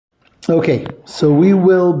Okay, so we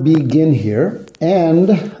will begin here, and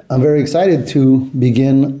I'm very excited to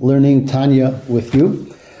begin learning Tanya with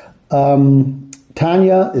you.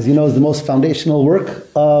 Tanya, as you know, is the most foundational work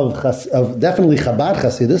of definitely Chabad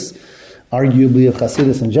Hasidus, arguably of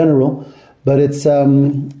Hasidus in general. But it's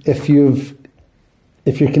if you're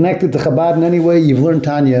connected to Chabad in any way, you've learned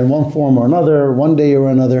Tanya in one form or another, one day or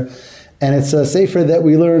another, and it's a sefer that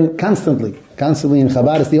we learn constantly in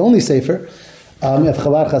Chabad. It's the only sefer of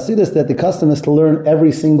Chabad Hasidus that the custom is to learn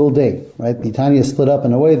every single day. Right? The Tanya is split up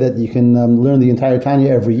in a way that you can learn the entire Tanya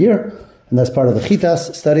every year, and that's part of the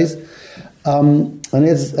Chitas studies. And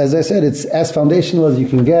it's, as I said, it's as foundational as you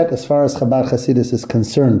can get as far as Chabad Hasidus is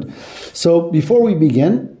concerned. So before we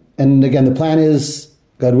begin, and again, the plan is,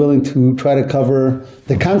 God willing, to try to cover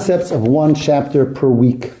the concepts of one chapter per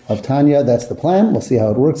week of Tanya. That's the plan. We'll see how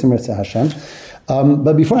it works in Mitzvah Hashem.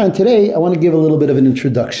 But before on today, I want to give a little bit of an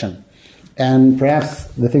introduction. And perhaps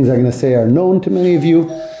the things I'm going to say are known to many of you,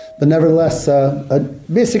 but nevertheless, a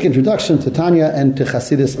basic introduction to Tanya and to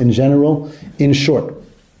Hasidus in general, in short.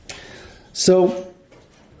 So,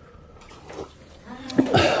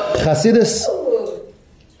 Hasidus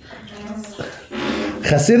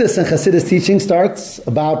and Hasidus teaching starts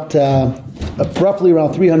about roughly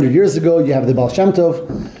around 300 years ago. You have the Baal Shem Tov,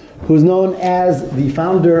 who's known as the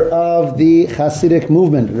founder of the Hasidic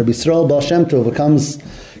movement. Rabbi Yisrael Baal Shem Tov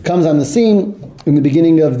comes on the scene in the very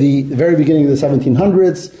beginning of the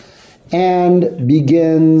 1700s and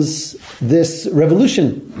begins this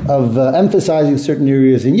revolution of emphasizing certain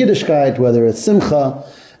areas in Yiddishkeit, whether it's Simcha,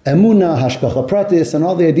 Emunah, Hashgacha Pratis, and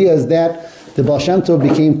all the ideas that the Baal Shem Tov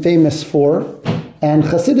became famous for and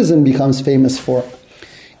Hasidism becomes famous for.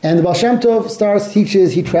 And the Baal Shem Tov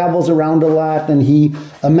teaches, he travels around a lot, and he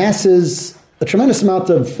amasses a tremendous amount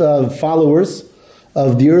of followers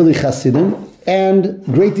of the early Hasidim, and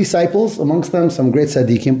great disciples, amongst them some great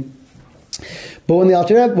tzaddikim. But when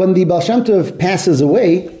the Baal Shem Tov passes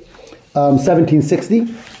away, 1760,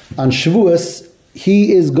 on Shavuos,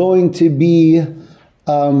 he is going to be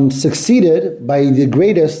succeeded by the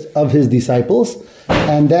greatest of his disciples,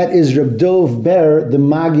 and that is Reb Dov Ber, the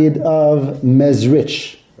Maggid of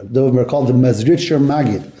Mezrich. Reb Dov Ber, called the Mezricher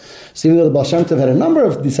Maggid. So even though the Baal Shem Tov had a number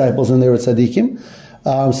of disciples, and they were tzaddikim,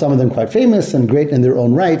 some of them quite famous and great in their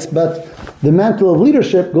own rights, but the mantle of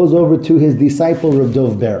leadership goes over to his disciple Reb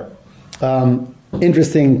Dov Ber.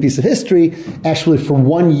 Interesting piece of history. Actually, for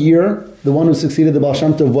 1 year, the one who succeeded the Baal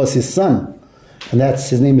Shem Tov was his son, and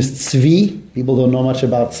his name is Tzvi. People don't know much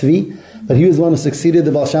about Tzvi, but he was the one who succeeded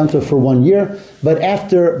the Baal Shem Tov for 1 year. But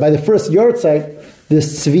by the first Yortzeit,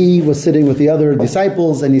 this Tzvi was sitting with the other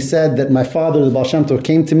disciples, and he said that my father, the Baal Shem Tov,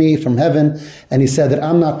 came to me from heaven, and he said that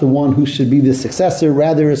I'm not the one who should be the successor,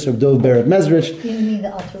 rather it's Reb Dov Ber of Mezrich. You mean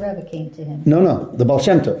the Alter Rebbe came to him? No, the Baal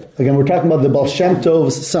Shem Tov. Again, we're talking about the Baal Shem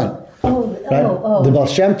Tov's son. Right? The Baal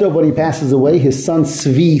Shem Tov, when he passes away, his son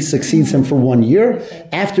Tzvi succeeds him for 1 year. Okay.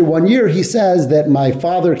 After 1 year, he says that my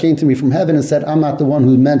father came to me from heaven and said, I'm not the one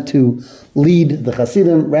who meant to lead the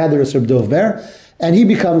Hasidim, rather it's Reb Dov Ber. And he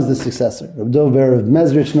becomes the successor, Reb Dov Ber of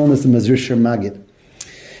Mezrich, known as the Mezricher Maggid.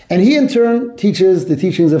 And he in turn teaches the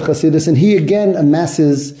teachings of Hasidus, and he again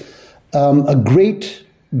amasses a great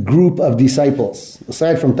group of disciples,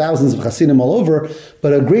 aside from thousands of Hasidim all over,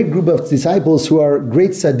 but a great group of disciples who are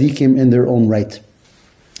great tzaddikim in their own right.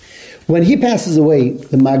 When he passes away,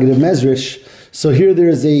 the Maggid of Mezrich, so here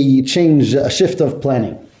there's a shift of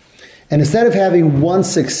planning. And instead of having one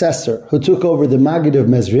successor who took over the Maggid of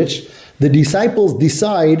Mezrich, the disciples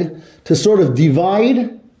decide to sort of divide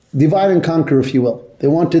and conquer, if you will. They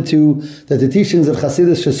wanted that the teachings of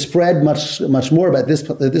Hasidus should spread much more. But at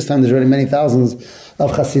this time, there's already many thousands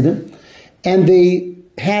of Hasidim. And they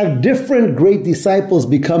have different great disciples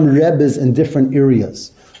become Rebbes in different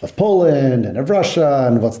areas of Poland and of Russia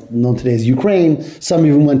and what's known today as Ukraine. Some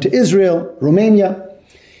even went to Israel, Romania.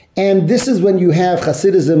 And this is when you have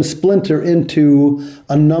Hasidism splinter into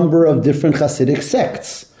a number of different Hasidic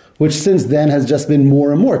sects, which since then has just been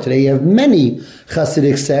more and more. Today you have many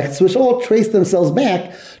Hasidic sects which all trace themselves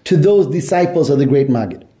back to those disciples of the great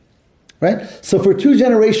Maggid. Right? So for 2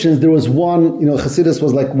 generations there was one, Hasidus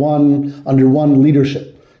was like under one leadership.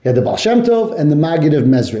 You had the Baal Shem Tov and the Maggid of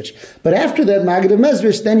Mezrich. But after that Maggid of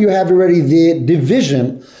Mezrich, then you have already the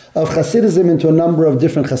division of Hasidism into a number of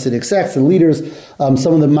different Hasidic sects and leaders.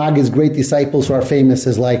 Some of the Maggid's great disciples who are famous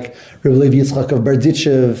is like Reb Levi Yitzchak of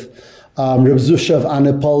Berdichev, Reb Zusha of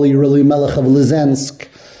Anipoli, Reb Melech of Lizensk,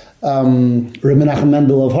 Reb Menachem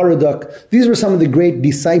Mendel of Horodok. These were some of the great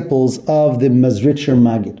disciples of the Mezricher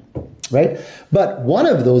Maggid, right? But one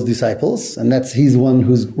of those disciples, and he's one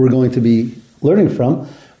we're going to be learning from,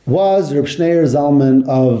 was Reb Schneur Zalman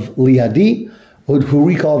of Liadi, who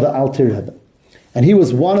we call the Alter Rebbe. And he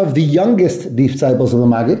was one of the youngest disciples of the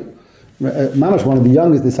Maggid, Mamash, one of the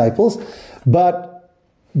youngest disciples, but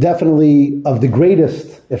definitely of the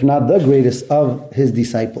greatest, if not the greatest, of his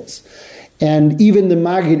disciples. And even the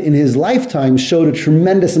Maggid in his lifetime showed a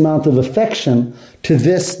tremendous amount of affection to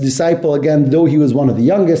this disciple. Again, though he was one of the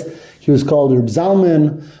youngest, he was called Reb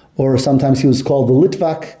Zalman, or sometimes he was called the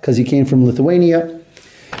Litvak, because he came from Lithuania.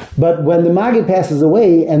 But when the Maggid passes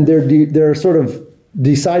away and they're sort of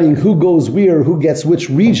deciding who goes where, who gets which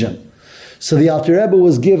region, so the Alter Rebbe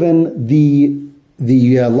was given the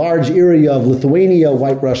large area of Lithuania,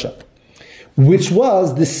 White Russia, which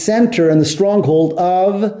was the center and the stronghold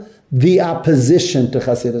of the opposition to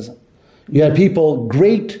Hasidism. You had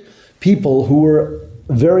great people who were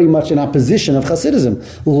very much in opposition of Hasidism,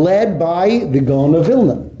 led by the Gaon of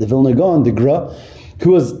Vilna, the Vilna Gaon, the Gra,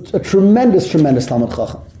 who was a tremendous Talmid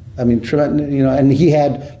Chacham. I mean, and he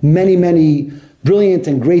had many brilliant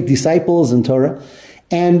and great disciples in Torah.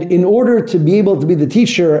 And in order to be able to be the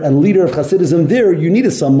teacher and leader of Hasidism there, you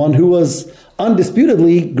needed someone who was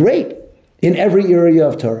undisputedly great in every area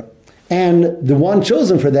of Torah. And the one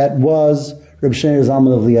chosen for that was Reb Shneur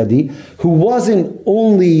Zalman of Liadi, who wasn't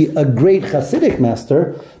only a great Hasidic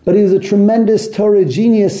master, but he was a tremendous Torah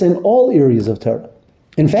genius in all areas of Torah.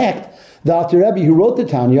 In fact, the Alter Rebbe who wrote the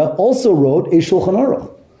Tanya also wrote a Shulchan Aruch.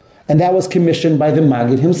 And that was commissioned by the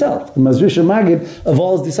Maggid himself. The Mezritcher Maggid, of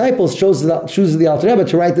all his disciples, chooses the Alter Rebbe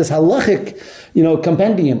to write this halachic,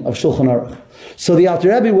 compendium of Shulchan Aruch. So the Alter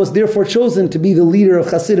Rebbe was therefore chosen to be the leader of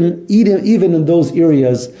Hasidim, even in those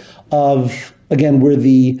areas of, again, where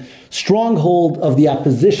the stronghold of the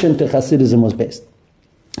opposition to Hasidism was based.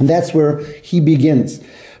 And that's where he begins.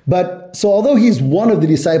 But, so although he's one of the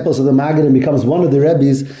disciples of the Maggid and becomes one of the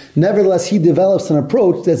Rebbes, nevertheless he develops an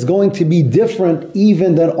approach that's going to be different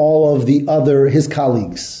even than all of his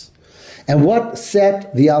colleagues. And what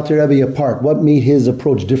set the Alter Rebbe apart? What made his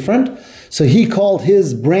approach different? So he called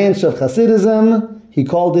his branch of Hasidism, he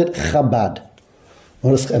called it Chabad.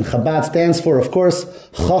 And Chabad stands for, of course,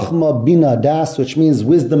 Chachma Bina Das, which means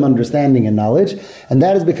wisdom, understanding, and knowledge. And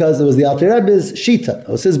that is because it was the Alter Rebbe's Shita. It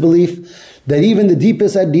was his belief that even the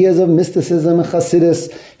deepest ideas of mysticism and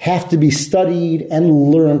Hasidus have to be studied and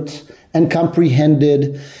learnt and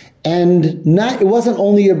comprehended. And it wasn't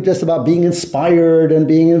only just about being inspired and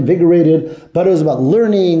being invigorated, but it was about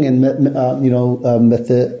learning and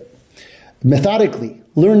methodically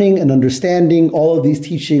learning and understanding all of these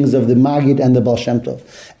teachings of the Maggid and the Baal Shem Tov.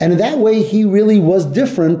 And in that way, he really was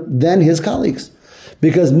different than his colleagues.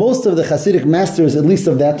 Because most of the Hasidic masters, at least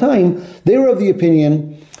of that time, they were of the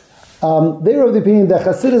opinion that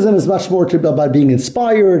Hasidism is much more about being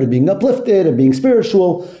inspired and being uplifted and being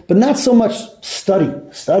spiritual, but not so much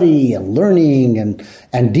study and learning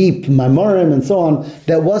and deep mamorim and so on.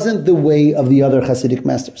 That wasn't the way of the other Hasidic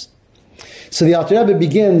masters. So the Alter Rebbe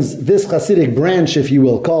begins this Hasidic branch, if you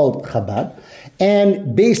will, called Chabad,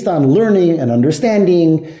 and based on learning and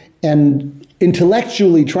understanding and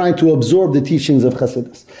intellectually trying to absorb the teachings of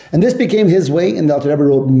Hasidus. And this became his way, and the Alter Rebbe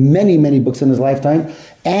wrote many books in his lifetime,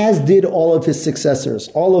 as did all of his successors.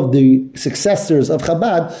 All of the successors of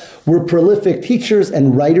Chabad were prolific teachers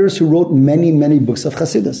and writers who wrote many books of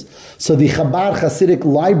Hasidus. So the Chabad Hasidic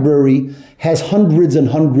library has hundreds and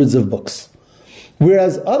hundreds of books.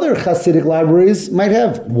 Whereas other Hasidic libraries might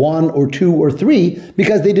have 1 or 2 or 3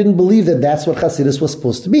 because they didn't believe that that's what Hasidus was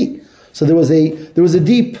supposed to be. So there was a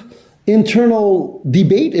deep internal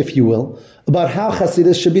debate, if you will, about how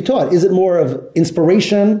Hasidus should be taught. Is it more of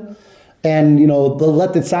inspiration and,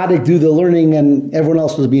 let the tzaddik do the learning and everyone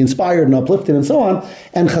else was being inspired and uplifted and so on?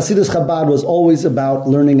 And Hasidus Chabad was always about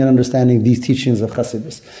learning and understanding these teachings of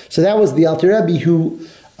Hasidus. So that was the Alter Rebbe who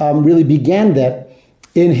really began that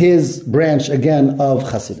in his branch, again, of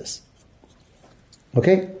Hasidus.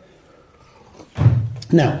 Okay?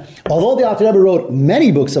 Now, although the Alter Rebbe wrote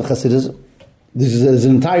many books of Hasidus, there's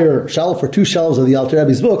an entire shelf or 2 shelves of the Alter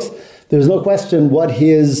Rebbe's books, there's no question what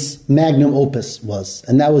his magnum opus was,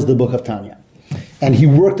 and that was the book of Tanya. And he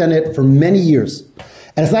worked on it for many years.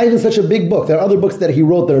 And it's not even such a big book. There are other books that he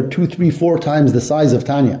wrote that are 2, 3, 4 times the size of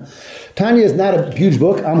Tanya. Tanya is not a huge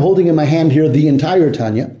book. I'm holding in my hand here the entire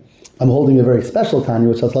Tanya. I'm holding a very special Tanya,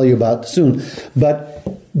 which I'll tell you about soon. But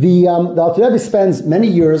the Alter Rebbe spends many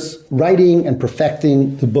years writing and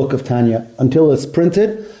perfecting the book of Tanya until it's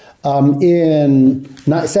printed in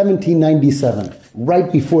 1797.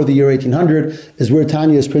 Right before the year 1800 is where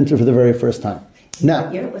Tanya is printed for the very first time. Now,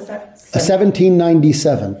 what year was that?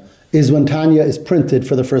 1797 is when Tanya is printed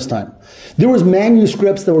for the first time. There was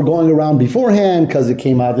manuscripts that were going around beforehand because it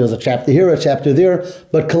came out, there's a chapter here, a chapter there,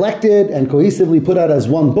 but collected and cohesively put out as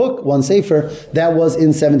one book, one sefer, that was in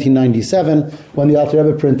 1797 when the Alter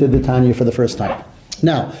Rebbe printed the Tanya for the first time.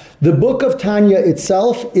 Now, the book of Tanya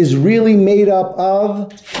itself is really made up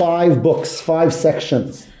of 5 books, 5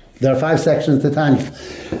 sections. There are 5 sections to Tanya.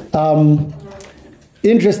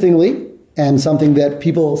 Interestingly, and something that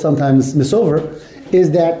people sometimes miss over,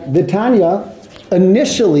 is that the Tanya,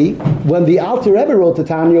 initially, when the Alter Rebbe wrote the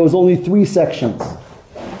Tanya, it was only 3 sections.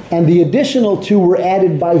 And the additional 2 were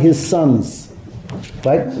added by his sons.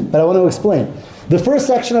 Right? But I want to explain. The first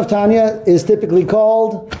section of Tanya is typically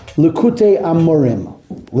called Likutei Amorim.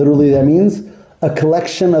 Literally that means a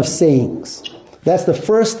collection of sayings. That's the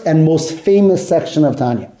first and most famous section of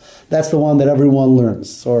Tanya. That's the one that everyone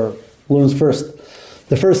learns, or learns first.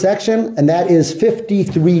 The first section, and that is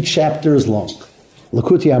 53 chapters long.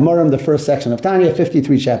 Likutei Amorim, the first section of Tanya,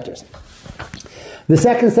 53 chapters. The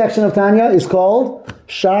second section of Tanya is called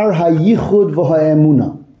Shar HaYichud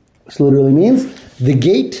V'Ha'emunah, which literally means the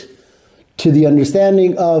gate to the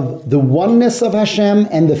understanding of the oneness of Hashem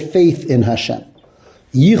and the faith in Hashem.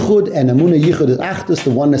 Yichud and Emunah. Yichud is Achdus,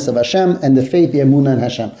 the oneness of Hashem, and the faith, the Emunah in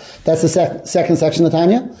Hashem. That's the second section of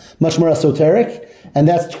Tanya, much more esoteric, and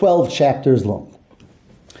that's 12 chapters long.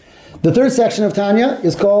 The third section of Tanya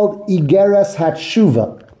is called Igeres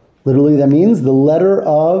HaTshuva. Literally that means the letter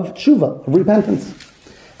of Tshuva, of repentance.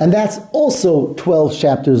 And that's also 12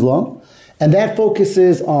 chapters long, and that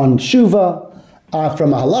focuses on Tshuva,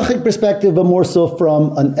 from a halachic perspective, but more so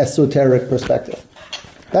from an esoteric perspective.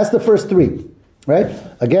 That's the first 3, right?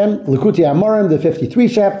 Again, Likutei Amorim, the 53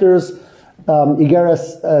 chapters,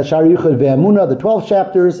 Igeres Shar Yichud Ve'emunah, the 12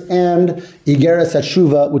 chapters, and Igeres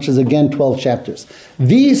HaTshuva, which is again 12 chapters.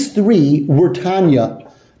 These 3 were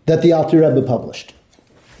Tanya that the Alter Rebbe published.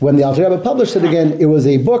 When the Alter Rebbe published it again, it was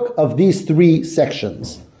a book of these 3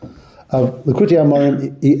 sections of Likutei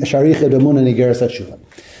Amorim, Shar Yichud Ve'emunah, and Igeres HaTshuva.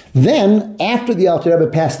 Then, after the Alter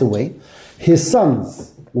Rebbe passed away, his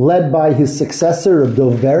sons, led by his successor of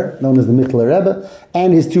Dover, known as the Mittler Rebbe,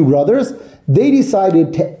 and his 2 brothers, they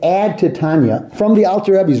decided to add to Tanya from the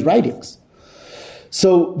Alter Rebbe's writings.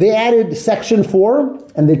 So they added section 4,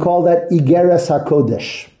 and they call that Igeres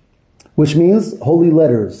HaKodesh, which means holy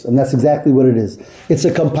letters, and that's exactly what it is. It's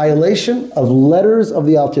a compilation of letters of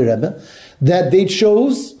the Alter Rebbe that they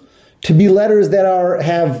chose to be letters that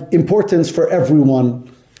have importance for everyone,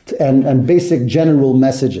 and basic general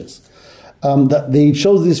messages. They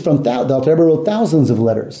chose these from, the Alter Rebbe wrote thousands of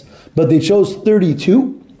letters, but they chose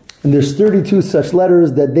 32, and there's 32 such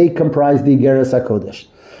letters that they comprise the Igeres HaKodesh.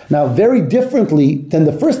 Now, very differently than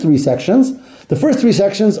the first 3 sections, the first 3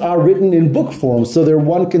 sections are written in book form, so they're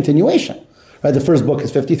one continuation. Right? The first book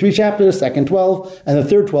is 53 chapters, second 12, and the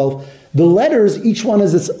third 12. The letters, each one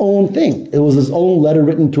is its own thing. It was its own letter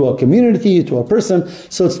written to a community, to a person.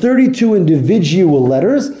 So it's 32 individual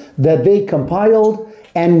letters that they compiled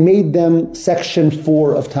and made them section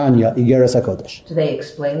 4 of Tanya, Igeres HaKodesh. Do they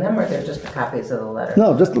explain them, or they're just the copies of the letters?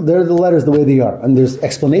 No, they're the letters the way they are. And there's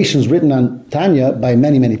explanations written on Tanya by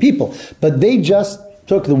many, many people. But they just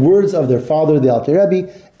took the words of their father, the Alter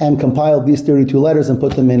Rebbe, and compiled these 32 letters and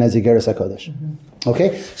put them in as Igeres HaKodesh. Mm-hmm.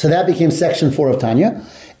 Okay? So that became section 4 of Tanya.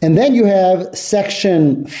 And then you have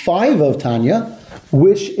section 5 of Tanya,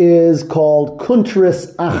 which is called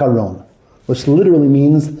Kuntris Acharon, which literally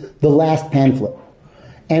means the last pamphlet.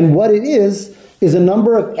 And what it is a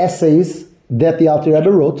number of essays that the Alter Rebbe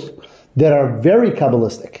wrote that are very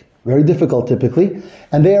Kabbalistic, very difficult typically,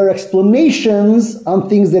 and they are explanations on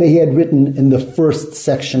things that he had written in the first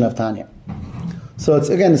section of Tanya. So it's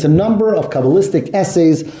a number of Kabbalistic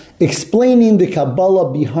essays explaining the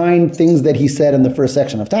Kabbalah behind things that he said in the first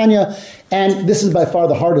section of Tanya, and this is by far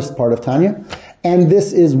the hardest part of Tanya, and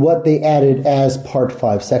this is what they added as part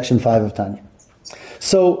 5, section 5 of Tanya.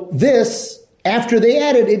 So this, after they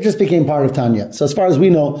added, it just became part of Tanya. So as far as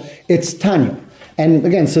we know, it's Tanya. And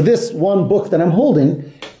again, so this one book that I'm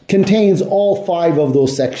holding contains all 5 of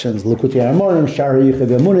those sections. Likutei Amorim, Shar Yichud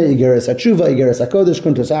Ve'emunah, Igeres HaTshuva, Igeres HaKodesh,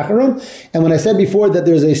 Kuntris Acharon. And when I said before that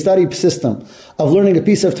there's a study system of learning a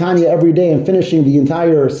piece of Tanya every day and finishing the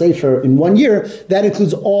entire Sefer in 1 year, that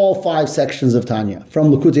includes all 5 sections of Tanya,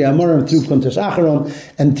 from Likutei Amorim through Kuntris Acharon,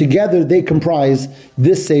 and together they comprise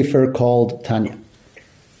this Sefer called Tanya.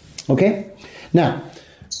 Okay? Now,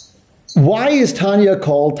 why is Tanya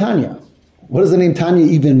called Tanya? What does the name Tanya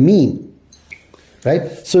even mean?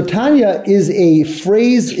 Right? So Tanya is a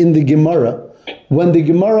phrase in the Gemara when the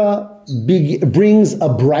Gemara brings a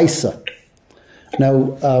brisa.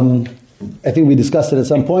 Now, I think we discussed it at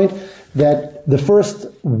some point, that that the first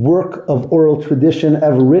work of oral tradition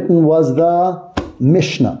ever written was the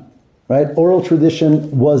Mishnah, right? Oral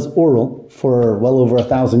tradition was oral for well over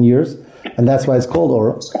 1,000 years, and that's why it's called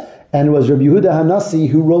oral. And it was Rabbi Yehuda Hanassi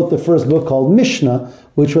who wrote the first book called Mishnah,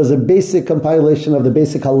 which was a basic compilation of the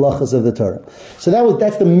basic halachas of the Torah. So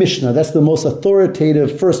that's the Mishnah. That's the most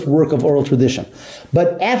authoritative first work of oral tradition.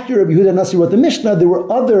 But after Rabbi Yehuda Hanassi wrote the Mishnah, there were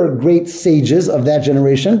other great sages of that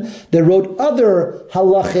generation that wrote other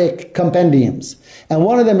halachic compendiums. And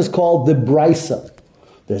one of them is called the Brisa.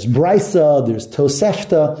 There's Brisa, there's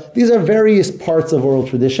Tosefta. These are various parts of oral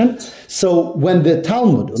tradition. So when the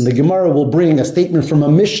Talmud, when the Gemara will bring a statement from a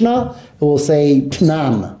Mishnah, it will say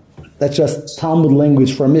Tnan. That's just Talmud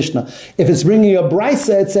language for a Mishnah. If it's bringing a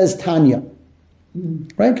Brisa, it says Tanya.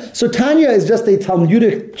 Right? So Tanya is just a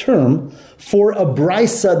Talmudic term for a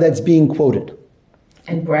Brisa that's being quoted.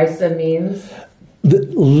 And Brisa means?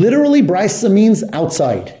 Literally, Brisa means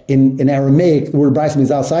outside. In Aramaic, the word Brisa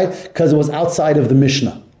means outside because it was outside of the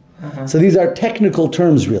Mishnah. So these are technical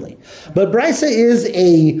terms, really. But Brisa is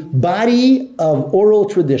a body of oral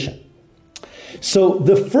tradition. So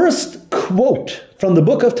the first quote from the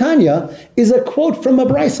book of Tanya is a quote from a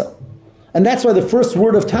Brisa. And that's why the first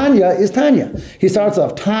word of Tanya is Tanya. He starts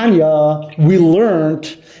off, Tanya, we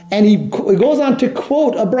learned, and he goes on to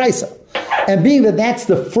quote a Brisa. And being that that's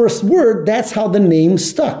the first word, that's how the name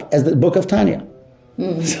stuck as the book of Tanya.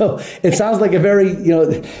 So it sounds like a very,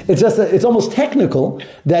 it's almost technical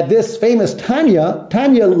that this famous Tanya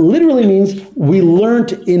literally means we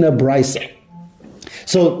learned in a Brisa.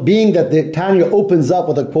 So being that the Tanya opens up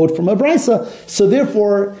with a quote from a Brisa, so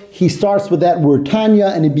therefore he starts with that word Tanya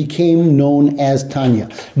and it became known as Tanya.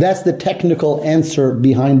 That's the technical answer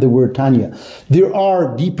behind the word Tanya. There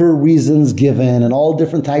are deeper reasons given and all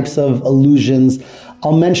different types of allusions.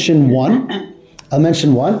 I'll mention one,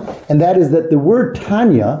 and that is that the word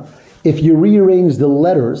Tanya, if you rearrange the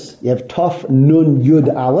letters, you have Taf, Nun,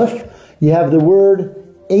 Yud, Aleph, you have the word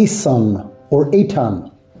Asan or Eitan.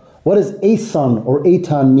 What does Asan or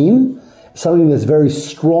Eitan mean? Something that's very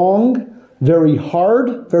strong, very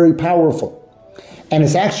hard, very powerful. And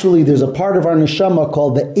it's actually, there's a part of our neshama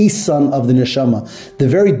called the Asan of the neshama, the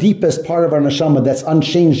very deepest part of our neshama that's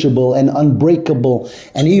unchangeable and unbreakable.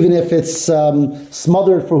 And even if it's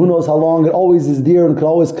smothered for who knows how long, it always is there and can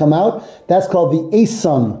always come out. That's called the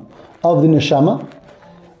Asan of the neshama.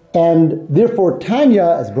 And therefore,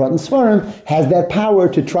 Tanya, as brought in Svarim, has that power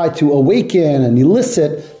to try to awaken and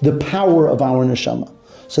elicit the power of our neshama.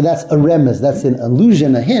 So that's a remez, that's an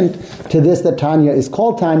allusion, a hint to this, that Tanya is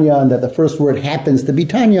called Tanya and that the first word happens to be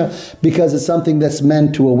Tanya because it's something that's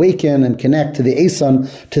meant to awaken and connect to the Asan,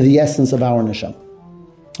 to the essence of our neshama.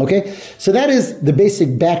 Okay? So that is the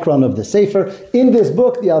basic background of the Sefer. In this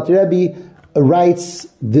book, the Alter Rebbe writes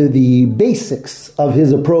the basics of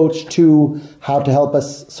his approach to how to help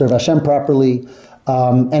us serve Hashem properly.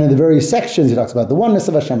 And in the various sections, he talks about the oneness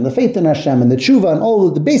of Hashem, the faith in Hashem, and the tshuva, and all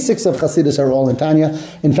of the basics of Chassidus are all in Tanya.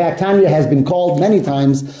 In fact, Tanya has been called many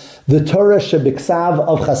times the Torah shebiksav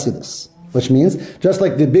of Chassidus, which means, just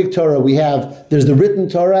like the big Torah we have, there's the written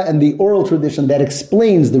Torah and the oral tradition that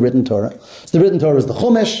explains the written Torah. So the written Torah is the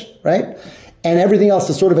Chumash, right? And everything else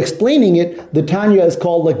is sort of explaining it. The Tanya is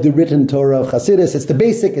called like the written Torah of Chassidus. It's the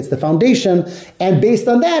basic, it's the foundation. And based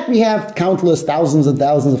on that, we have countless thousands and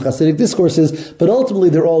thousands of Chassidic discourses, but ultimately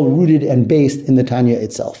they're all rooted and based in the Tanya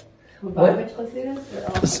itself. Lubavitch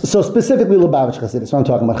Chassidus? So specifically Lubavitch Chassidus, I'm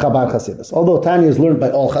talking about Chabad Chassidus. Although Tanya is learned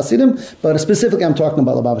by all Chassidim, but specifically I'm talking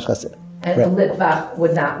about Lubavitch Chassidus. And Right. a Litvak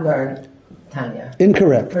would not learn Tanya.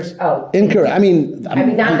 Incorrect. Incorrect. I mean,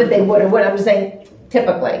 not that they would or would. I'm just saying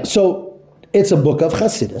typically. So it's a book of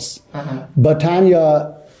Chassidus, but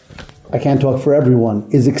Tanya, I can't talk for everyone,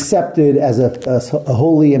 is accepted as a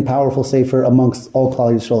holy and powerful sefer amongst all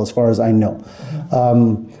Klal Yisrael, as far as I know.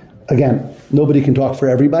 Again, nobody can talk for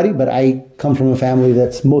everybody, but I come from a family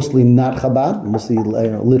that's mostly not Chabad, mostly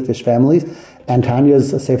Litvish families, and Tanya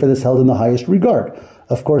is a sefer that's held in the highest regard.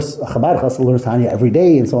 Of course, a Chabad Chassid learns Tanya every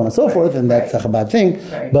day and so on and so forth, and that's a Chabad thing.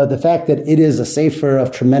 Right. But the fact that it is a sefer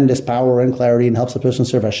of tremendous power and clarity and helps a person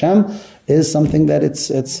serve Hashem is something that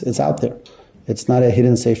it's out there. It's not a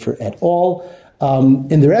hidden sefer at all.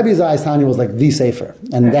 In the Rebbe's eyes, Tanya was like the sefer.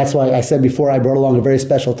 And that's why I said before I brought along a very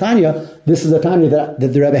special Tanya. This is a Tanya that the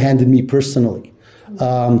Rebbe handed me personally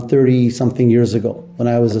 30-something years ago when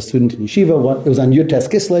I was a student in Yeshiva. It was on Yud Tes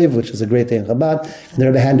Kislev, which is a great day in Chabad. And the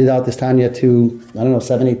Rebbe handed out this Tanya to,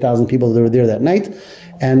 7,000-8,000 people that were there that night.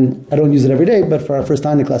 And I don't use it every day, but for our first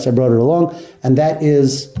Tanya class, I brought it along. And that's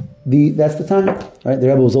the Tanya, right? The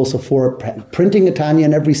Rebbe was also for printing a Tanya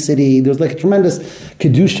in every city. There was like a tremendous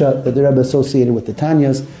kedusha that the Rebbe associated with the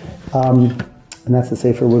Tanyas. And that's the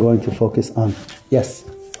sefer we're going to focus on. Yes?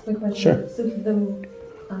 Quick question. Sure. So the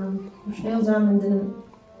Shnei Zalman didn't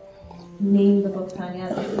name the book Tanya.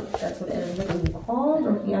 That's what it ended up being called,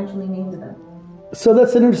 or he actually named it that? So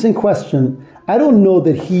that's an interesting question. I don't know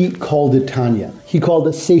that he called it Tanya. He called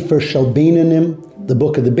it Sefer Shel Beinanim, the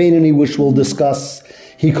book of the Beinani, which we'll discuss.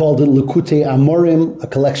 He called it Likutei Amorim, a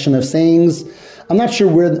collection of sayings. I'm not sure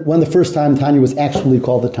when the first time Tanya was actually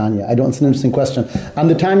called the Tanya. It's an interesting question. On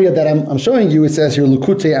the Tanya that I'm showing you, it says here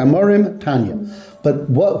Likutei Amorim, Tanya. But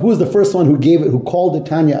who was the first one who called it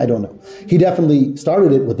Tanya? I don't know. He definitely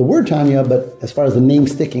started it with the word Tanya, but as far as the name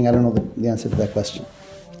sticking, I don't know the answer to that question.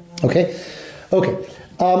 Okay.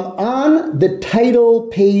 On the title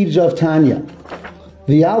page of Tanya,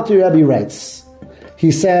 the Alter Rebbe writes,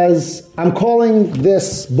 he says, I'm calling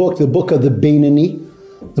this book the book of the Beinani,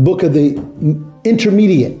 the book of the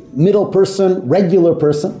intermediate, middle person, regular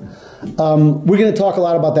person. We're going to talk a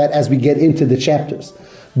lot about that as we get into the chapters.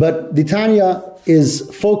 But the Tanya is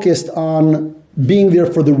focused on being there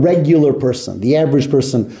for the regular person, the average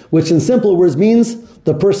person, which in simple words means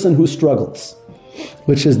the person who struggles,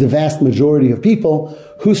 which is the vast majority of people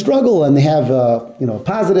who struggle, and they have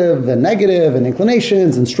positive and negative and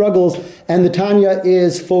inclinations and struggles, and the Tanya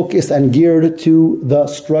is focused and geared to the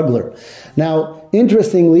struggler. Now,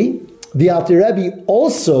 interestingly, the Alter Rebbe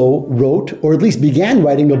also wrote, or at least began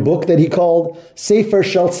writing, a book that he called Sefer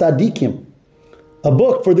Shel Tzadikim, a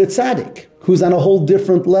book for the tzaddik, who's on a whole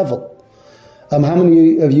different level. How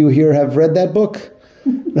many of you here have read that book?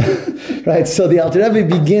 Right, so the Alter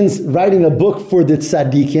Rebbe begins writing a book for the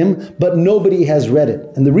tzaddikim, but nobody has read it.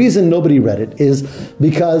 And the reason nobody read it is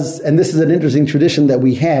because, and this is an interesting tradition that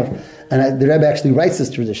we have, and the Rebbe actually writes this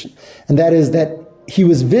tradition, and that is that he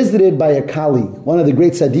was visited by a colleague. One of the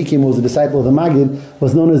great tzaddikim who was a disciple of the Maggid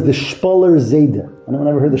was known as the Shpoler Zayda. Anyone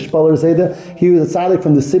ever heard the Shpoler Zayda? He was a tzaddik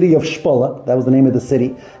from the city of Shpola. That was the name of the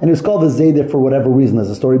city. And he was called the Zayda for whatever reason.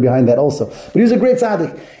 There's a story behind that also. But he was a great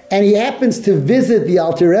tzaddik. And he happens to visit the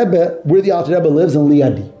Alter Rebbe, where the Alter Rebbe lives, in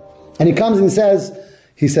Liadi. And he comes and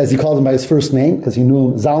he called him by his first name, because he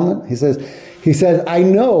knew him, Zalman. He says, I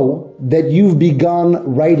know that you've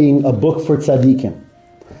begun writing a book for tzaddikim.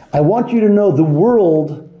 I want you to know the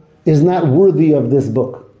world is not worthy of this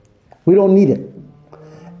book. We don't need it.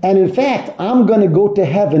 And in fact, I'm going to go to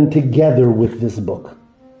heaven together with this book.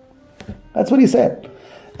 That's what he said.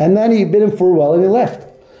 And then he bid him farewell and he left.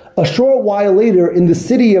 A short while later, in the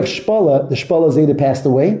city of Shpola, the Shpola Zayda passed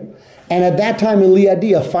away. And at that time in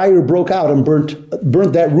Liadi, a fire broke out and burnt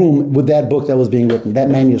that room with that book that was being written, that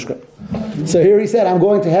manuscript. So here he said, I'm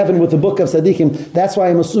going to heaven with the book of Tzaddikim. That's why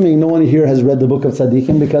I'm assuming no one here has read the book of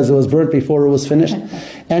Tzaddikim, because it was burnt before it was finished.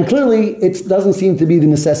 And clearly, it doesn't seem to be the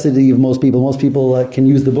necessity of most people. Most people can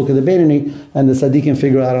use the book of the Beinani, and the Tzaddikim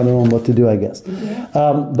figure out on their own what to do, I guess.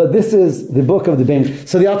 But this is the book of the Beinani.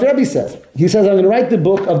 So the Alter Rebbe says, I'm going to write the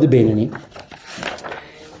book of the Beinani.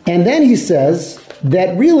 And then he says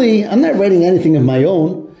that really, I'm not writing anything of my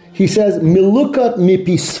own. He says, Milukat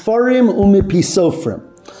mipi sfarim umipi sofrim.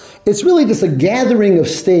 It's really just a gathering of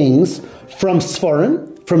sayings from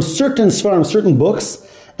Sfarim, from certain Sfarim, certain books,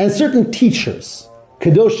 and certain teachers,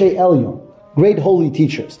 Kedoshei Elyon, great holy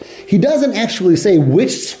teachers. He doesn't actually say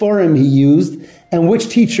which Sfarim he used and which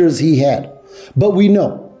teachers he had. But we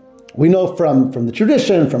know. We know from the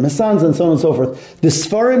tradition, from his sons, and so on and so forth. The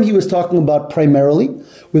Sfarim he was talking about primarily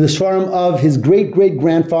were the Sfarim of his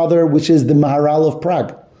great-great-grandfather, which is the Maharal of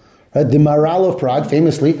Prague. Right? The Maharal of Prague,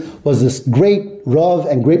 famously, was this great Rav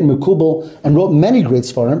and great Mekubal, and wrote many great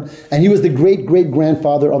Sfarim, and he was the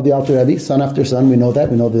great-great-grandfather of the Alter Rebbe, son after son. We know that.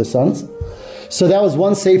 We know their sons. So that was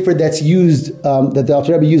one sefer that's used, that the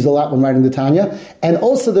Alter Rebbe used a lot when writing the Tanya, and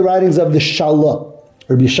also the writings of the Shalah,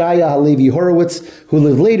 Rabbi Shaya Halevi Horowitz, who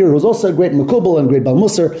lived later, who was also a great Mekubal and great Bal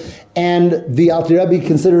Musar, and the Alter Rebbe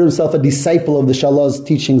considered himself a disciple of the Shalah's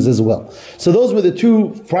teachings as well. So those were the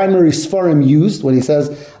two primary Sfarim used when he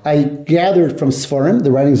says, I gathered from Sfarim,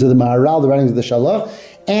 the writings of the Maharal, the writings of the Shalah,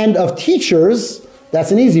 and of teachers,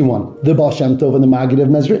 that's an easy one, the Baal Shem Tov and the Maggid of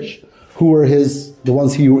Mezrich, who were the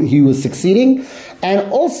ones he was succeeding,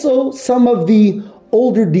 and also some of the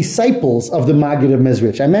older disciples of the Maggid of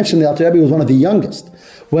Mezrich. I mentioned the Alter Rebbe was one of the youngest.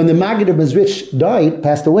 When the Maggid of Mezrich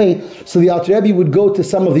passed away, so the Alter Rebbe would go to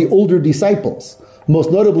some of the older disciples, most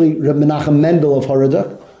notably Reb Menachem Mendel of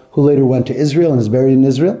Haradak, who later went to Israel and is buried in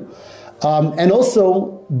Israel. And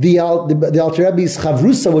also the Alter Rebbe's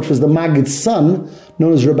Chavrusa, which was the Maggid's son,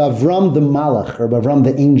 known as Reb Avram the Malach, or Reb Avram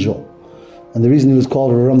the Angel. And the reason he was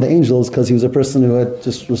called Ram the Angel is because he was a person who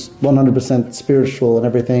just was 100% spiritual and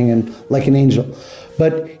everything, and like an angel.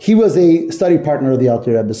 But he was a study partner of the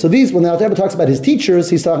Alter Rebbe. So when the Alter Rebbe talks about his teachers,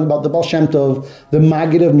 he's talking about the Baal Shem Tov, the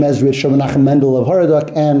Maggid of Mezrich, Rabbi Menachem Mendel of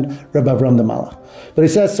Haradok, and Rabbi Avram the Malach. But he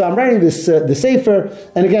says, so I'm writing this the Sefer,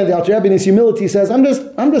 and again, the Alter Rebbe in his humility says, I'm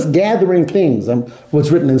just gathering things. What's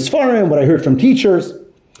written in Sfarim, what I heard from teachers.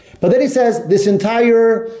 But then he says, this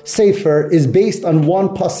entire Sefer is based on one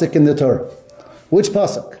pasuk in the Torah. Which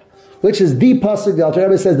pasuk? Which is the pasuk. The Alter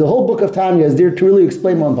Rebbe says the whole book of Tanya is there to really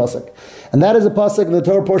explain one pasuk. And that is a pasuk in the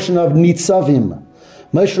Torah portion of Nitzavim.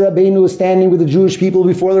 Moshe Rabbeinu is standing with the Jewish people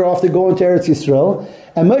before they're off to go into Eretz Yisrael.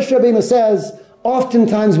 And Moshe Rabbeinu says,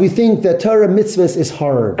 oftentimes we think that Torah mitzvahs is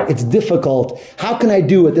hard. It's difficult. How can I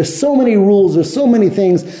do it? There's so many rules. There's so many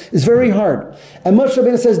things. It's very hard. And Moshe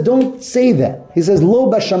Rabbeinu says, don't say that. He says, Lo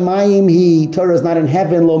b'shamayim Torah is not in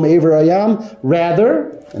heaven, lo me'ever ayam.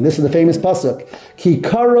 Rather, and this is the famous pasuk, Ki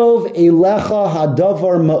karov elecha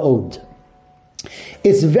hadavar ma'od.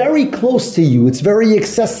 It's very close to you. It's very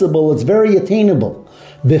accessible. It's very attainable.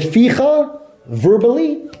 Beficha,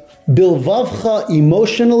 verbally, bilvavcha,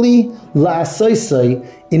 emotionally, la'asaisai,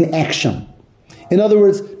 in action. In other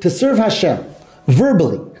words, to serve Hashem,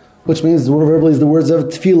 verbally, which means the word verbally is the words of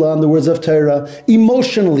tefillah and the words of Torah,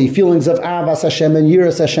 emotionally, feelings of avas Hashem and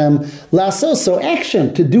yiras Hashem, la'asoso,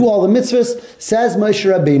 action, to do all the mitzvahs, says Moshe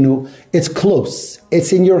Rabbeinu, it's close,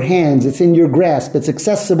 it's in your hands, it's in your grasp, it's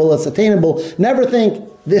accessible, it's attainable. Never think,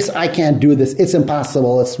 I can't do this, it's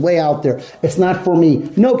impossible, it's way out there, it's not for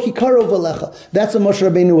me. No, kikaro v'lecha. That's what Moshe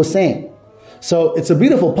Rabbeinu was saying. So it's a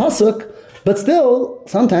beautiful pasuk, but still,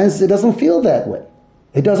 sometimes it doesn't feel that way.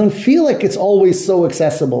 It doesn't feel like it's always so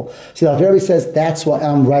accessible. See, the Alter Rebbe says, that's why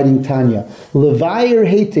I'm writing Tanya. Levayer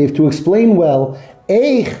hetev, to explain well,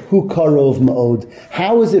 eich hu karov ma'od.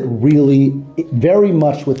 How is it really very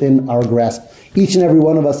much within our grasp, each and every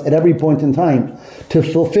one of us at every point in time, to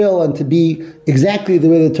fulfill and to be exactly the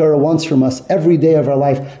way the Torah wants from us every day of our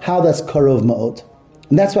life, how that's karov ma'od.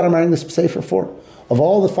 And that's what I'm writing this Sefer for. Of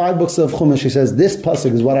all the 5 books of Chumash, he says, this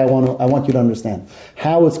pasuk is what I want you to understand.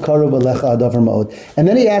 How it's karov alecha adavar ma'od. And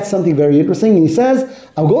then he adds something very interesting, and he says,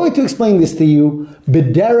 I'm going to explain this to you,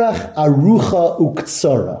 b'derach arucha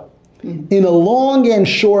uktsara. In a long and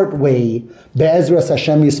short way, be'ezras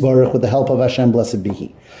Hashem Yisbarach, with the help of Hashem, blessed be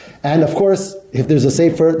He. And of course, if there's a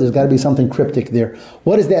sefer, there's got to be something cryptic there.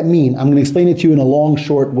 What does that mean? I'm going to explain it to you in a long,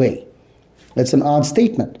 short way. It's an odd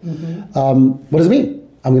statement. What does it mean?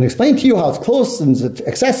 I'm going to explain to you how it's close and it's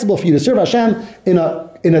accessible for you to serve Hashem in a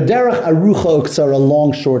derech arucha uktsara, a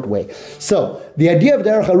long, short way. So, the idea of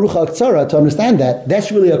derech arucha uktsara, to understand that,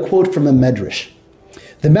 that's really a quote from a medrash.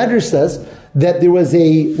 The medrash says that there was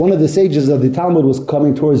one of the sages of the Talmud was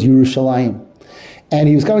coming towards Yerushalayim. And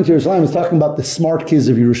he was coming to Yerushalayim, he was talking about the smart kids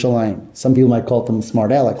of Yerushalayim. Some people might call them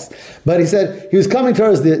smart Alex. But he said, he was coming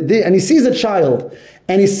towards and he sees a child,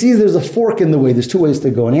 and he sees there's a fork in the way, there's 2 ways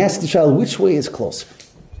to go. And he asks the child, which way is closer?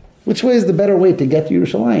 Which way is the better way to get to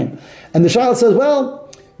Yerushalayim? And the child says,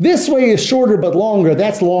 well, this way is shorter but longer,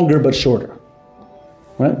 that's longer but shorter.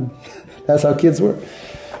 Right? That's how kids were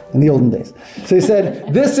in the olden days. So he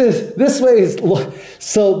said, this way is,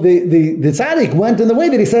 so the tzaddik went in the way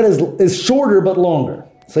that he said is shorter but longer.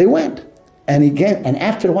 So he went. And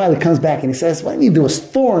after a while he comes back and he says, well, there was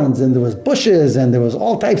thorns and there was bushes and there was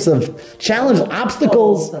all types of challenge,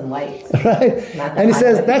 obstacles. And lights. Right? And he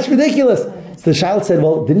says, that's ridiculous. So the child said,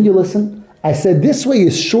 well, didn't you listen? I said, this way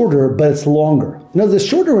is shorter, but it's longer. It's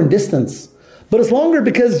shorter in distance, but it's longer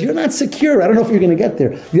because you're not secure. I don't know if you're going to get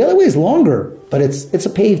there. The other way is longer, but it's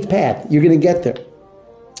a paved path. You're going to get there.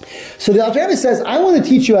 So the Alter Rebbe says, I want to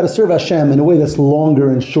teach you how to serve Hashem in a way that's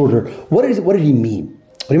longer and shorter. What did he mean?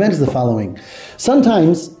 What he meant is the following.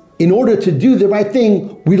 Sometimes, in order to do the right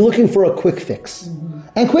thing, we're looking for a quick fix.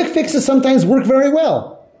 And quick fixes sometimes work very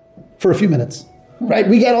well for a few minutes. Right?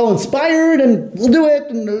 We get all inspired and we'll do it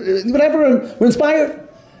and whatever, and we're inspired.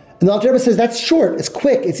 And the Alter Rebbe says that's short, it's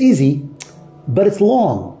quick, it's easy, but it's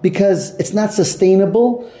long because it's not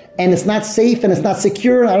sustainable and it's not safe and it's not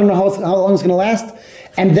secure. I don't know how long it's going to last.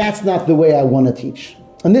 And that's not the way I want to teach.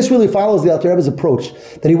 And this really follows the Alter Rebbe's approach,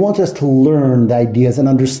 that he wants us to learn the ideas and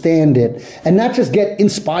understand it, and not just get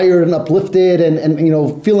inspired and uplifted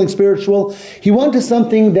and feeling spiritual. He wanted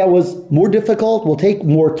something that was more difficult, will take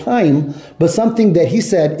more time, but something that he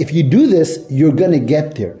said, if you do this, you're going to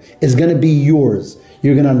get there. It's going to be yours.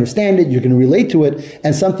 You're going to understand it, you're going to relate to it,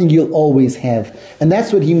 and something you'll always have. And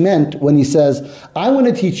that's what he meant when he says, I want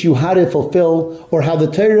to teach you how to fulfill, or how the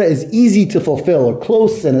Torah is easy to fulfill, or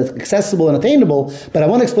close and accessible and attainable, but I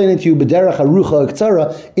want to explain it to you, b'derech harucha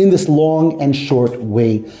uktsara, in this long and short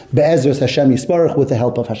way. Be'ezras Hashem Yisbarach, with the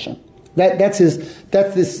help of Hashem. That's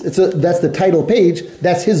the title page.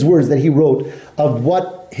 That's his words that he wrote of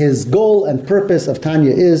what his goal and purpose of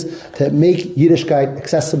Tanya is, to make Yiddishkeit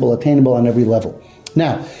accessible, attainable on every level.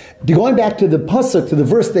 Now, going back to the pasuk, to the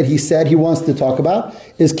verse that he said he wants to talk about,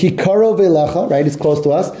 is Kikaro Velacha, right? It's close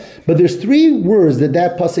to us. But there's three words that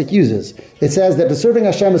pasuk uses. It says that the serving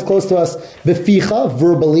Hashem is close to us, Beficha,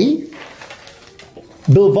 verbally,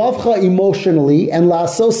 Bilvavcha, emotionally, and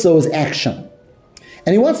La'asoso is action.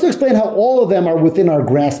 And he wants to explain how all of them are within our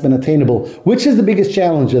grasp and attainable. Which is the biggest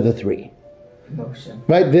challenge of the three? Emotion.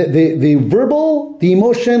 Right? The verbal, the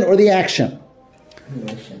emotion, or the action?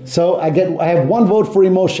 Emotion. So I have one vote for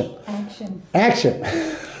emotion. Action. Action.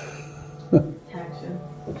 Action.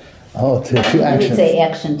 Oh, two I would actions. say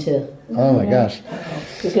action too. Oh my gosh.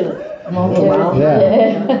 I'm overwhelmed.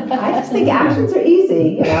 Yeah. I just think actions are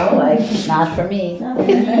easy, like. Not for me.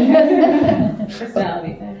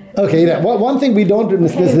 Personality thing. Okay, one thing we don't do,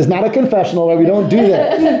 this is not a confessional, right? We don't do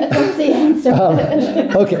that. That's the answer.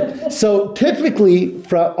 Okay, so typically,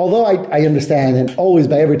 although I understand, and always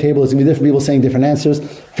by every table there's going to be different people saying different answers,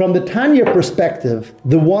 from the Tanya perspective,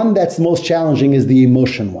 the one that's most challenging is the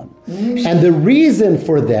emotion one. And the reason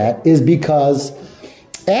for that is because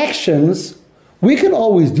actions, we can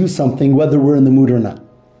always do something whether we're in the mood or not.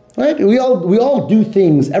 Right? We all do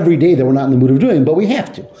things every day that we're not in the mood of doing, but we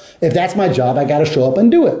have to. If that's my job, I got to show up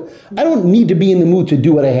and do it. I don't need to be in the mood to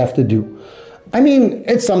do what I have to do. I mean,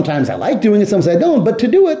 it's sometimes I like doing it, sometimes I don't, but to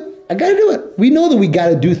do it, I got to do it. We know that we got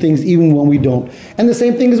to do things even when we don't. And the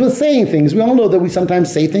same thing is with saying things. We all know that we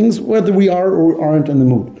sometimes say things whether we are or aren't in the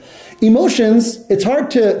mood. Emotions, it's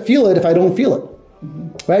hard to feel it if I don't feel it.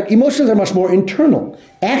 Right? Emotions are much more internal.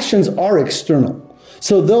 Actions are external.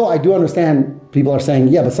 So though I do understand people are saying,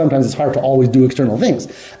 yeah, but sometimes it's hard to always do external things.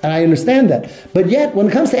 And I understand that. But yet, when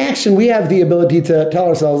it comes to action, we have the ability to tell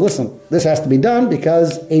ourselves, listen, this has to be done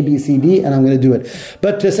because A, B, C, D, and I'm going to do it.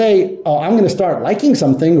 But to say, oh, I'm going to start liking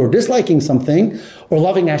something or disliking something or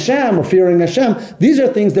loving Hashem or fearing Hashem, these are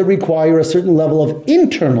things that require a certain level of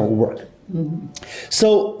internal work.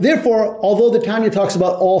 So therefore, although the Tanya talks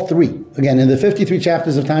about all three, again, in the 53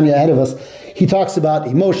 chapters of Tanya ahead of us, he talks about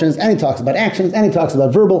emotions, and he talks about actions, and he talks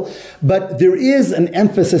about verbal, but there is an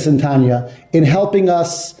emphasis in Tanya in helping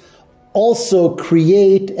us also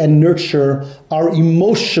create and nurture our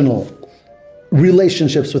emotional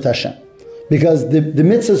relationships with Hashem. Because the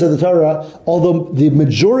mitzvahs of the Torah, although the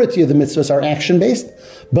majority of the mitzvahs are action-based,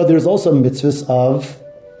 but there's also mitzvahs of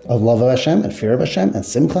love of Hashem and fear of Hashem and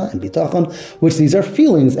simcha and bitachon, which these are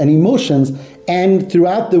feelings and emotions. And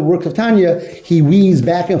throughout the work of Tanya, he weaves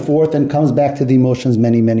back and forth and comes back to the emotions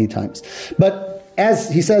many, many times. But as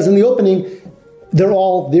he says in the opening, they're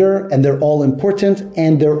all there and they're all important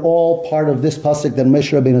and they're all part of this pasuk that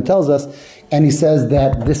Moshe Rabbeinu tells us. And he says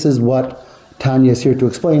that this is what Tanya is here to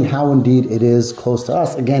explain, how indeed it is close to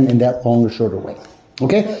us, again, in that longer, shorter way.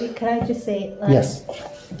 Okay? Could I just say, Yes.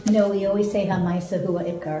 you know, we always say Hamaisa Hua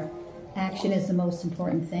Ikar. Action is the most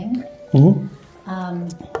important thing. Mm-hmm.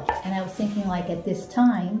 And I was thinking, like, at this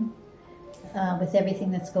time, with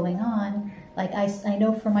everything that's going on, like, I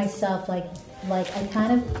know for myself, like I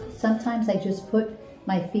kind of, sometimes I just put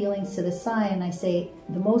my feelings to the side and I say,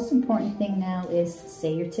 the most important thing now is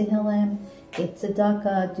say your Tehillim, get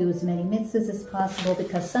tzedakah, do as many mitzvahs as possible,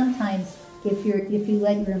 because sometimes if you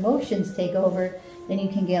let your emotions take over, then you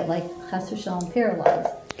can get, like, chas v'shalom, paralyzed.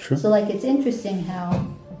 Sure. So, like, it's interesting how,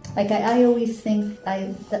 like, I always think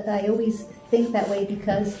I always think that way,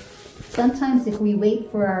 because sometimes if we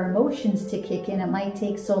wait for our emotions to kick in, it might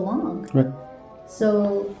take so long. Right.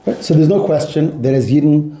 So there's no question that as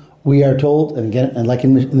Yidden, we are told, and again, and like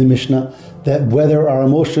in the Mishnah, that whether our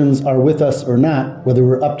emotions are with us or not, whether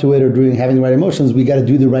we're up to it or having the right emotions, we got to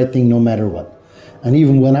do the right thing no matter what. And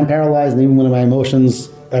even when I'm paralyzed, and even when my emotions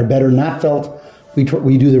are better not felt, we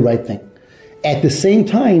do the right thing. At the same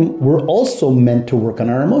time, we're also meant to work on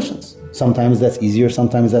our emotions. Sometimes that's easier,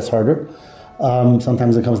 sometimes that's harder.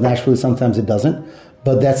 Sometimes it comes naturally, sometimes it doesn't.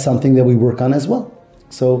 But that's something that we work on as well.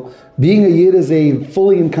 So being a Yid is a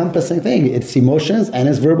fully encompassing thing. It's emotions, and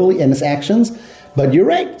it's verbally, and it's actions. But you're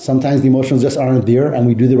right, sometimes the emotions just aren't there, and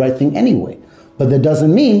we do the right thing anyway. But that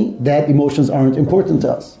doesn't mean that emotions aren't important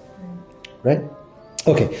to us. Right?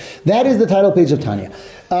 Okay, that is the title page of Tanya.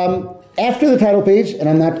 After the title page, and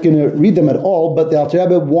I'm not going to read them at all, but the Alter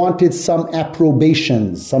Rebbe wanted some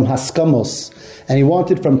approbations, some haskamos, and he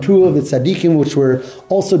wanted from two of the tzaddikim, which were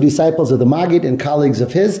also disciples of the Maggid and colleagues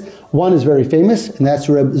of his. One is very famous, and that's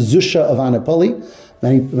Reb Zusha of Anapoli.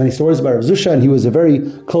 Many stories about Reb Zusha, and he was a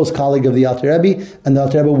very close colleague of the Alter Rebbe, and the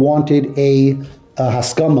Alter Rebbe wanted a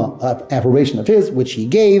Haskama, approbation of his, which he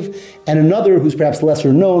gave, and another who's perhaps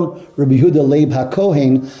lesser known, Rabbi Yehuda Leib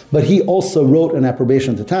HaKohen, but he also wrote an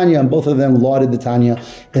approbation to Tanya, and both of them lauded the Tanya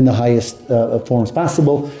in the highest forms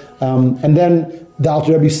possible. And then the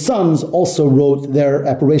Alter Rebbe's sons also wrote their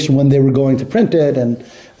approbation when they were going to print it,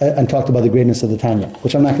 and talked about the greatness of the Tanya,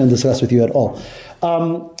 which I'm not going to discuss with you at all.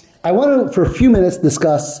 I want to, for a few minutes,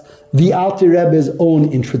 discuss the Alter Rebbe's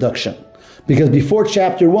own introduction. Because before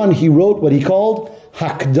chapter 1, he wrote what he called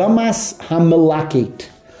Hakdamas HaMelakit.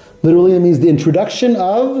 Literally, it means the introduction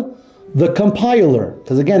of the compiler.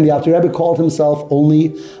 Because again, the Alter Rebbe called himself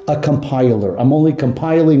only a compiler. I'm only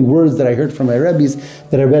compiling words that I heard from my Rebbes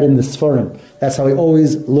that I read in the Sfarim. That's how he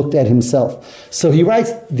always looked at himself. So he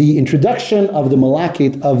writes the introduction of the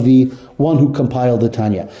Melakit of the one who compiled the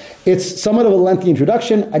Tanya. It's somewhat of a lengthy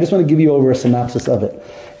introduction. I just want to give you over a synopsis of it.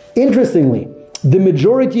 Interestingly, the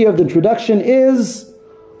majority of the introduction is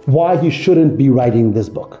why he shouldn't be writing this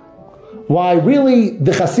book. Why really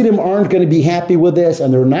the Hasidim aren't going to be happy with this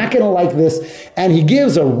and they're not going to like this. And he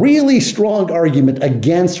gives a really strong argument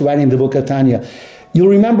against writing the book of Tanya. You'll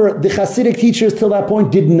remember the Hasidic teachers till that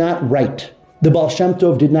point did not write. The Baal Shem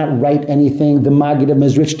Tov did not write anything. The Maggid of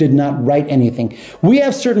Mezrich did not write anything. We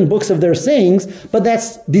have certain books of their sayings, but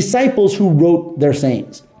that's disciples who wrote their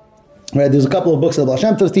sayings. Right, there's a couple of books of the Baal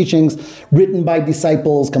Shem Tov's teachings written by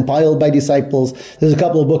disciples, compiled by disciples. There's a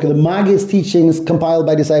couple of books of the Maggid's teachings compiled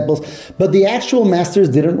by disciples, but the actual masters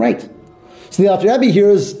didn't write. So the Alter Rebbe here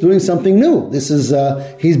is doing something new. This is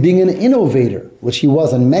he's being an innovator, which he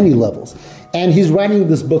was on many levels, and he's writing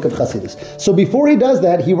this book of Hasidus. So before he does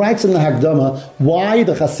that, he writes in the Hakdama why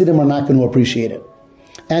the Hasidim are not going to appreciate it,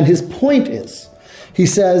 and his point is, he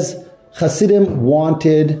says Hasidim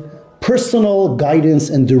wanted personal guidance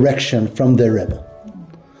and direction from their Rebbe.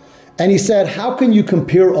 And he said, how can you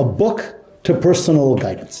compare a book to personal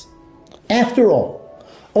guidance? After all,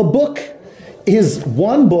 a book is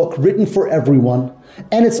one book written for everyone,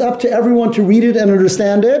 and it's up to everyone to read it and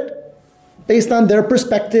understand it based on their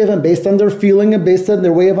perspective and based on their feeling and based on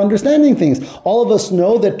their way of understanding things. All of us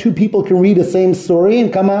know that two people can read the same story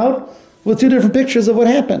and come out with two different pictures of what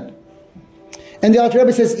happened. And the Alter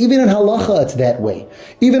Rebbe says, even in halacha, it's that way.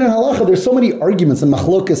 Even in halacha, there's so many arguments and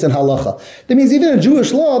machlokas in halacha. That means even in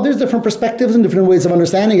Jewish law, there's different perspectives and different ways of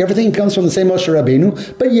understanding. Everything comes from the same Moshe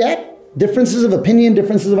Rabbeinu, but yet, differences of opinion,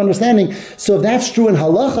 differences of understanding. So if that's true in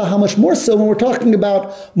halacha, how much more so when we're talking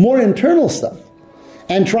about more internal stuff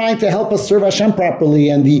and trying to help us serve Hashem properly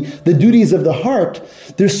and the duties of the heart.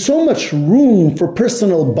 There's so much room for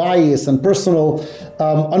personal bias and personal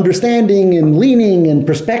understanding and leaning and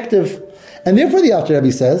perspective. And therefore the Alter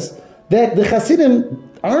Rebbe says that the Hasidim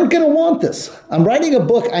aren't going to want this. I'm writing a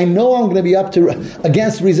book, I know I'm going to be up to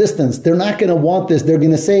against resistance. They're not going to want this. They're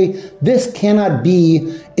going to say, this cannot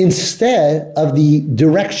be instead of the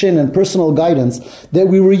direction and personal guidance that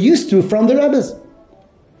we were used to from the Rebbes.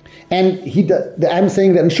 And I'm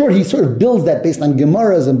saying that, in short, he sort of builds that based on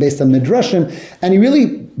Gemaras and based on Midrashim, and he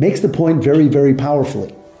really makes the point very, very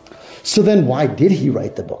powerfully. So then why did he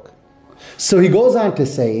write the book? So he goes on to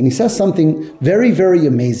say, and he says something very, very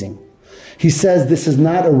amazing. He says, this is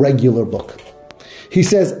not a regular book. He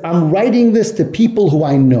says, I'm writing this to people who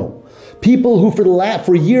I know. People who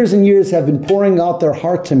for years and years have been pouring out their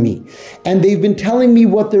heart to me. And they've been telling me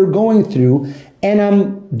what they're going through. And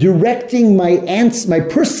I'm directing my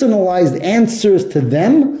personalized answers to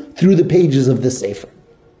them through the pages of this Sefer.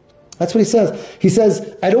 That's what he says. He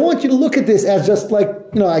says, I don't want you to look at this as just like,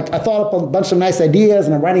 I thought up a bunch of nice ideas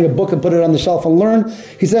and I'm writing a book and put it on the shelf and learn.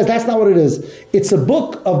 He says, that's not what it is. It's a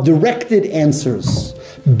book of directed answers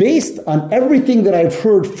based on everything that I've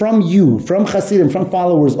heard from you, from Hasidim, from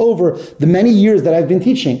followers over the many years that I've been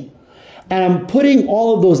teaching. And I'm putting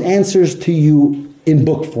all of those answers to you in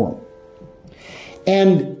book form.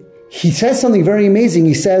 And he says something very amazing.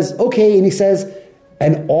 He says, okay, and he says,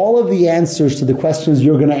 and all of the answers to the questions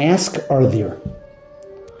you're going to ask are there.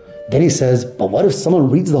 Then he says, but what if someone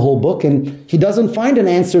reads the whole book and he doesn't find an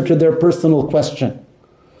answer to their personal question?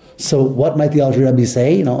 So what might the Alter Rebbe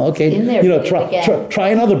say? Try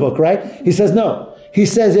another book, right? He says, no. He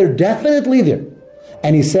says, they're definitely there.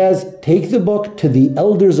 And he says, take the book to the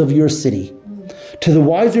elders of your city, to the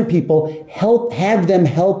wiser people, have them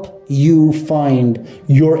help you find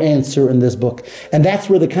your answer in this book. And that's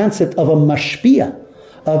where the concept of a mashpia,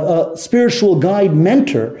 of a spiritual guide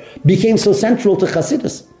mentor, became so central to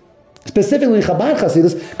Chassidus. Specifically Chabad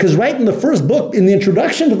Chassidus, because right in the first book, in the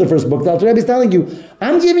introduction to the first book, the Alter Rebbe is telling you,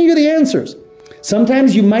 I'm giving you the answers.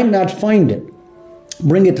 Sometimes you might not find it.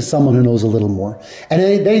 Bring it to someone who knows a little more. And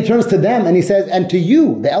then he turns to them and he says, and to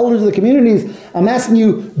you, the elders of the communities, I'm asking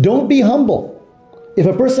you, don't be humble. If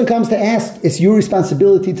a person comes to ask, it's your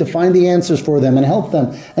responsibility to find the answers for them and help them.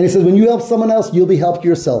 And he says, when you help someone else, you'll be helped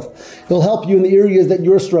yourself. He'll help you in the areas that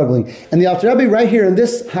you're struggling. And the Alter Rebbe right here in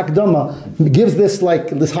this Hakdama gives this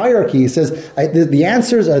hierarchy. He says, the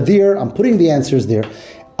answers are there. I'm putting the answers there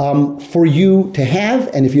for you to have.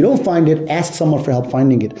 And if you don't find it, ask someone for help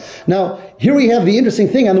finding it. Now, here we have the interesting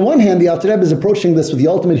thing. On the one hand, the Alter Rebbe is approaching this with the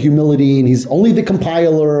ultimate humility, and he's only the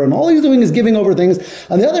compiler, and all he's doing is giving over things.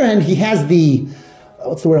 On the other hand, he has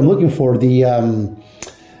what's the word I'm looking for? Well, in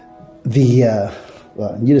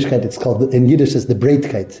Yiddishkeit it's called, in Yiddish it's the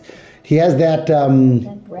Breitkeit. He has that,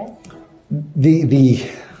 That breath? the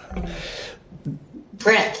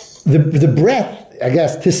Breath. The breadth, I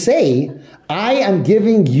guess, to say, I am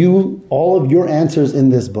giving you all of your answers in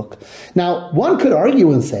this book. Now, one could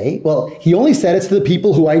argue and say, well, he only said it to the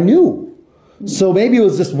people who I knew. So maybe it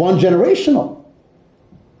was just one generational.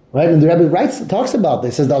 Right? And the Rebbe talks about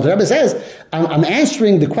this. The Rebbe says, I'm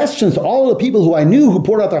answering the questions to all of the people who I knew who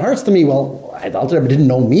poured out their hearts to me. Well, the Rebbe didn't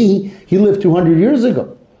know me. He lived 200 years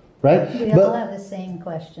ago. Right? We all have the same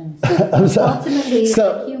questions. I'm sorry. Ultimately,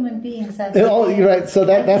 like human beings have you're right. So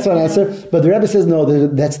that's one answer. But the Rebbe says, no,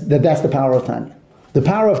 that's the power of Tanya. The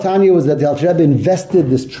power of Tanya was that the Alter Rebbe invested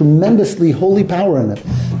this tremendously holy power in it.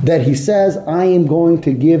 That he says, I am going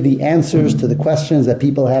to give the answers to the questions that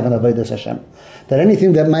people have in Avodas Hashem. That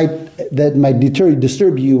anything that might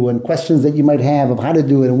disturb you, and questions that you might have of how to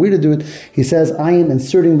do it and where to do it, he says, I am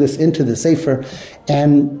inserting this into the Sefer.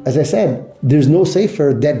 And as I said, there's no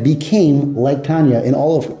Sefer that became like Tanya in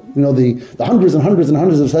all of the hundreds and hundreds and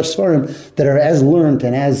hundreds of such Sfarim that are as learned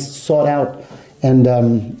and as sought out. And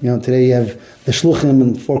today you have the Shluchim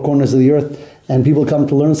in 4 corners of the earth, and people come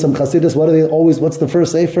to learn some Chassidus. What's the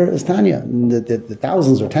first Sefer? It's Tanya. The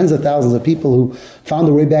thousands or tens of thousands of people who found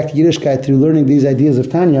their way back to Yiddishkeit through learning these ideas of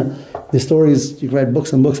Tanya. The stories, you can write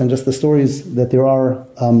books and books on just the stories that there are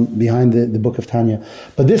behind the book of Tanya.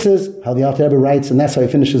 But this is how the Alter Rebbe writes, and that's how he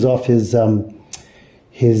finishes off his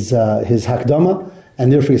Hakdama.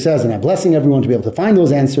 And therefore he says, and I'm blessing everyone to be able to find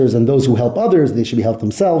those answers, and those who help others, they should be helped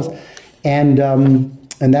themselves. And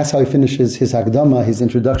that's how he finishes his Hakdama, his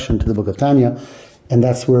introduction to the book of Tanya. And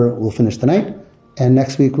that's where we'll finish tonight. And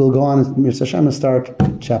next week we'll go on, Mir Hashem, and start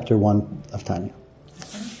chapter 1 of Tanya.